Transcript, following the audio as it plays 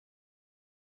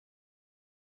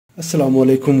Assalamu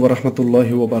alaikum wa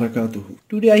rahmatullahi wa barakatuh.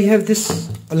 Today I have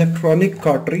this electronic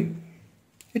cautery.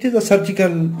 It is a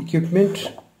surgical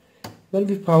equipment. When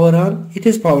we power on, it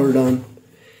is powered on,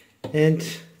 and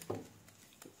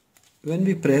when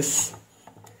we press,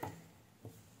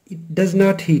 it does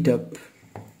not heat up.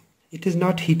 It is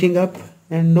not heating up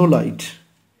and no light.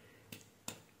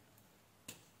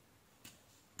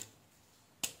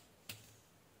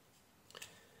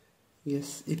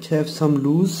 Yes, it has some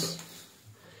loose.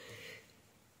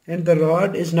 And the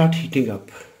rod is not heating up.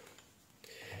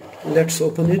 Let's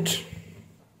open it.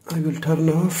 I will turn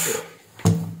off.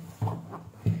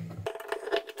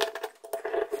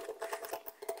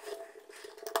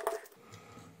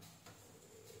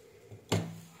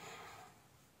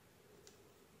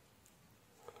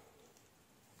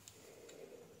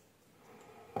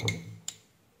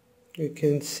 You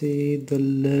can see the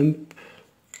lamp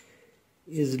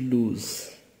is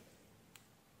loose.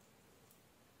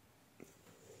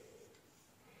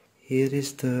 Here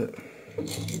is the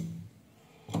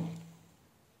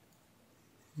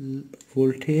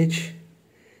voltage,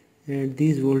 and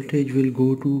this voltage will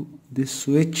go to this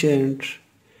switch, and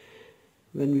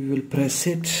when we will press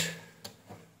it,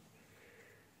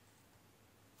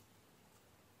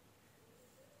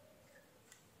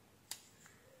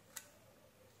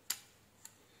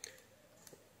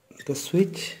 the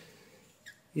switch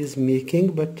is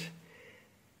making, but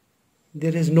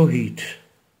there is no heat.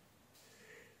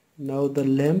 Now the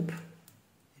lamp,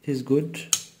 it is good.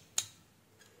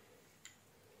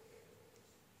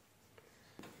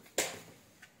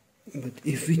 But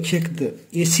if we check the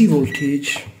AC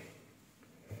voltage,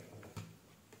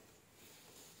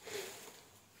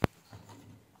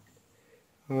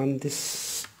 on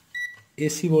this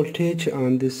AC voltage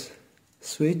on this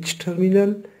switch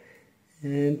terminal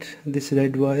and this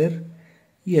red wire,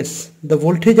 yes, the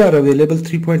voltage are available,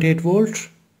 3.8 volts.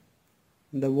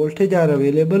 The voltage are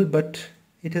available, but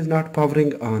it is not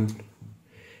powering on.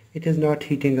 It is not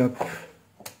heating up.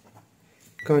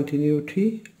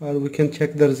 Continuity, or we can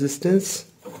check the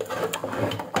resistance.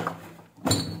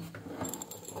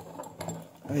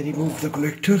 I remove the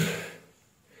connector.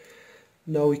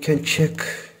 Now we can check.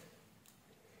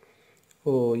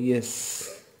 Oh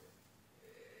yes,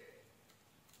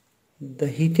 the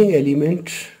heating element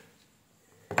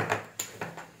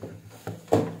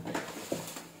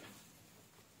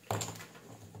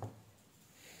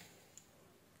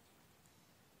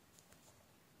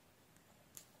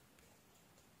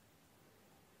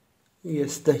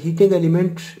yes, the heating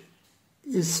element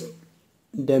is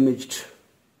damaged.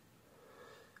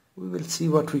 We will see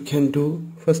what we can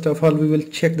do. First of all, we will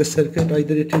check the circuit,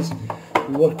 either it is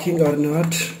working or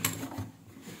not.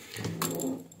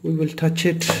 We will touch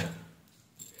it,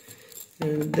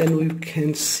 and then we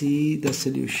can see the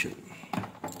solution.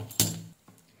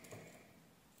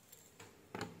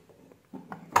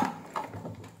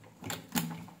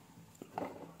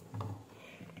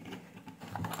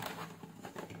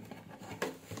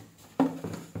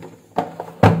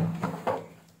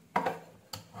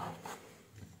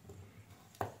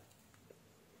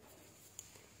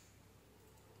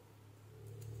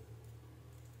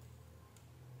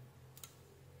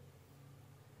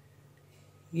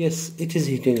 Yes, it is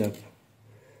heating up.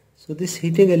 So this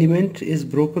heating element is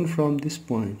broken from this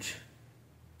point.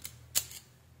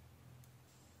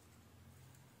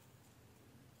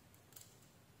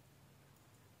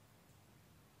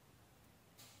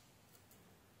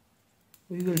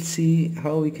 We will see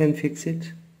how we can fix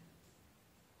it.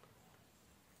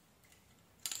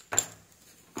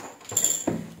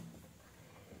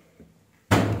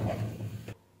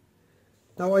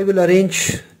 Now I will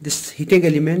arrange this heating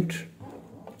element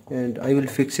and I will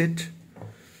fix it.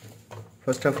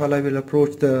 First of all, I will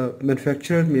approach the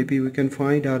manufacturer. Maybe we can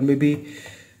find, or maybe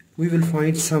we will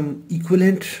find some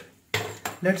equivalent.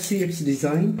 Let's see its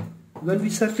design. When we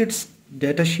search its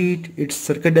data sheet, its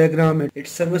circuit diagram, and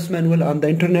its service manual on the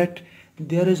internet,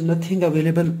 there is nothing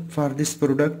available for this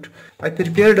product. I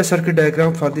prepared a circuit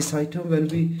diagram for this item. When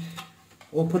we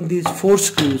open these 4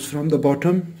 screws from the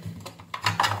bottom,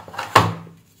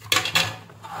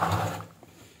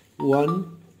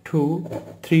 1, 2,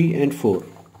 3 and 4.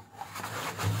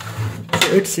 So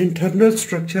its internal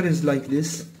structure is like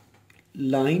this: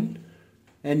 line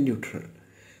and neutral.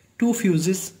 2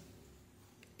 fuses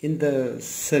in the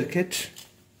circuit.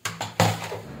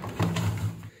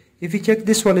 If we check,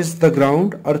 this one is the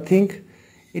ground, earthing.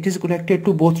 It is connected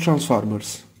to both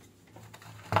transformers,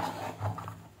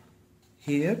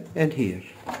 here and here.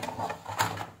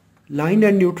 Line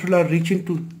and neutral are reaching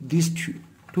to these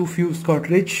two fuse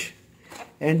cartridge,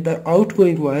 and the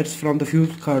outgoing wires from the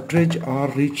fuse cartridge are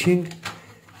reaching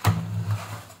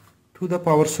to the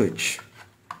power switch.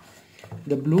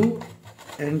 The blue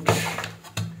and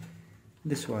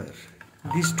this wire.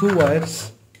 These two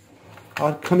wires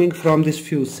are coming from this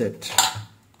fuse set,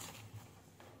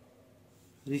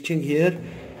 reaching here.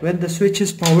 When the switch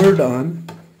is powered on,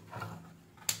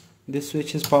 this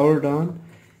switch is powered on,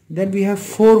 then we have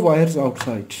 4 wires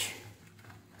outside,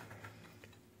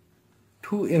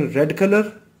 2 in red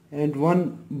color and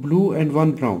 1 blue and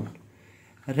 1 brown.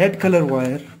 Red color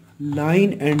wire,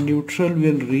 line and neutral,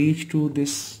 will reach to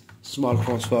this small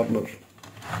transformer.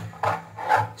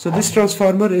 So this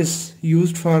transformer is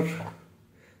used for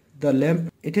the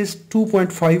lamp. It is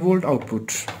 2.5 volt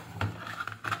output.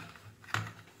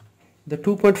 The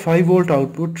 2.5 volt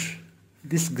output,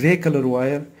 this gray color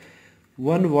wire,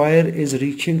 1 wire is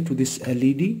reaching to this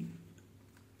LED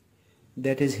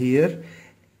that is here,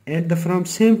 and from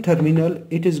same terminal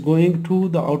it is going to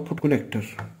the output connector.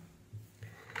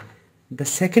 The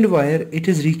second wire, it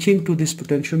is reaching to this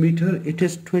potentiometer. It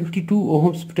is 22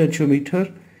 ohms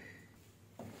potentiometer.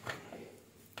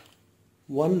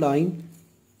 One line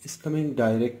is coming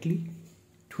directly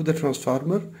to the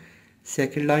transformer,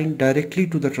 second line directly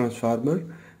to the transformer.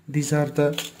 These are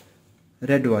the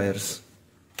red wires.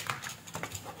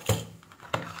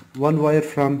 One wire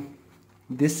from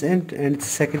this end and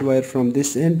second wire from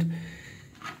this end,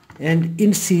 and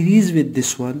in series with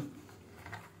this one,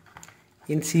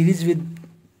 in series with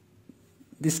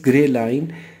this gray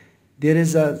line, there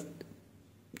is a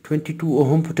 22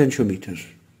 ohm potentiometer.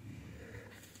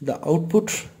 The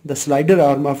output, the slider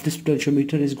arm of this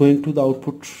potentiometer is going to the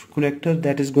output connector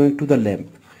that is going to the lamp.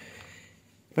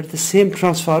 But the same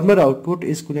transformer output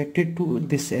is connected to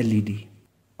this LED.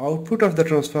 Output of the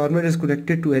transformer is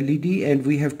connected to LED, and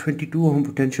we have 22 ohm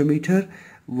potentiometer.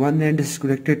 One end is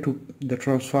connected to the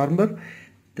transformer.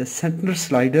 The center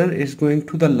slider is going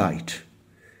to the light.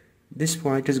 This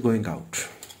point is going out.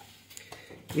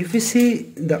 If we see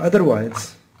the other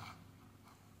wires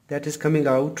that is coming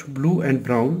out, blue and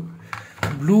brown,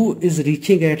 blue is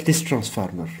reaching at this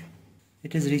transformer.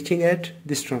 It is reaching at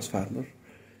this transformer.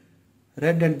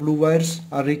 Red and blue wires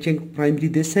are reaching primarily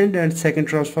this end, and second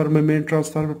transformer, main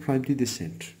transformer, primarily this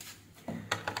end.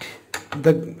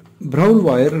 The brown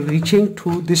wire reaching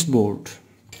to this board.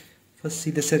 First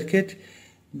see the circuit.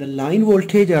 The line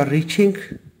voltage are reaching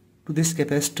to this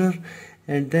capacitor,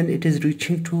 and then it is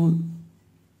reaching to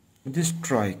this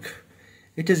trike.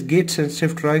 It is gate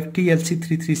sensitive trike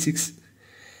TLC336,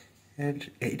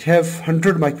 and it have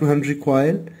 100 microhenry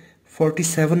coil,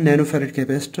 47 nanofarad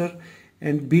capacitor,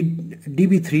 and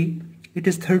DB3, it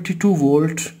is 32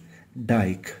 volt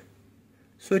dike.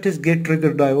 So it is gate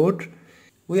trigger diode.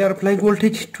 We are applying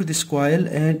voltage to this coil,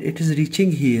 and it is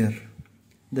reaching here.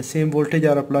 The same voltage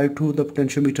are applied to the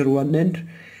potentiometer one end.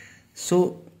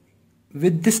 So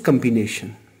with this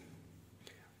combination,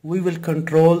 we will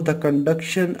control the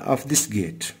conduction of this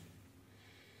gate.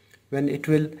 When it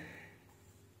will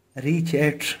reach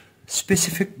at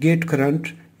specific gate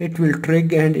current, it will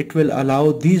trigger and it will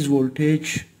allow these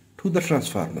voltage to the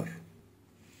transformer.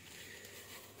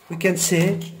 We can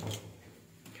say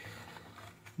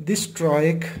this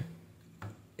trike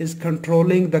is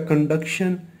controlling the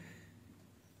conduction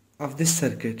of this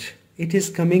circuit. It is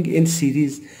coming in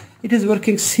series. It is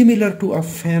working similar to a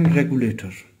fan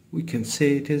regulator. We can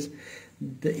say it is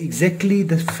exactly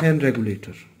the fan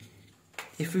regulator.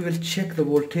 If we will check the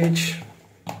voltage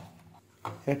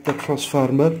at the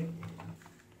transformer,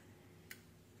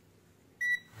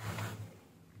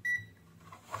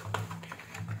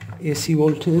 AC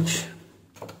voltage,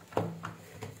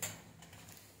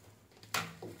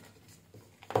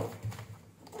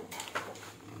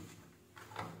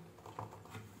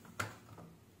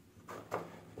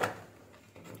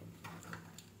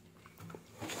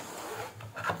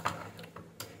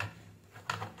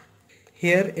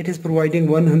 here it is providing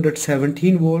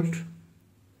 117 volt.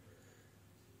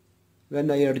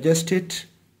 When I adjust it,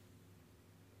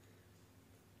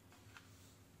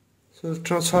 so the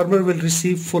transformer will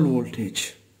receive full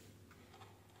voltage.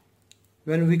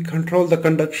 When we control the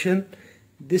conduction,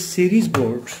 this series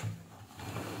board,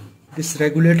 this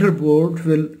regulator board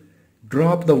will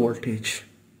drop the voltage.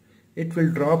 It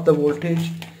will drop the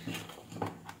voltage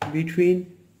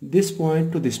between this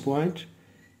point to this point,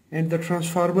 and the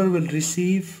transformer will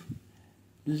receive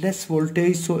less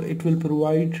voltage, so it will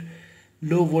provide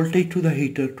low voltage to the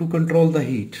heater to control the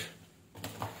heat.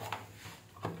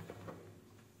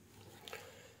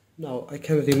 Now I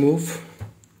can remove.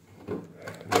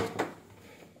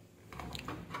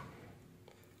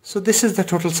 So this is the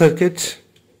total circuit.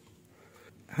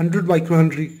 100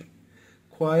 microhenry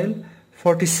coil,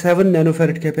 47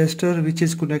 nanofarad capacitor, which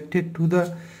is connected to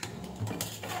the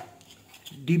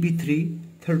DB3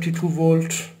 32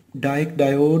 volt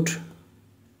diode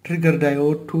trigger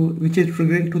diode which is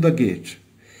triggering to the gate.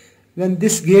 When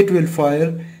this gate will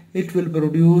fire, it will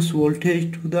produce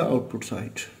voltage to the output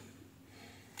side.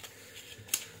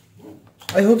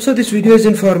 I hope so this video is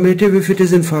informative. If it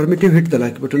is informative, hit the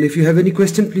like button. If you have any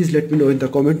question, please let me know in the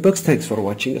comment box. Thanks for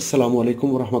watching. Assalamu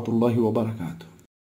alaikum wa rahmatullahi wa barakatuh.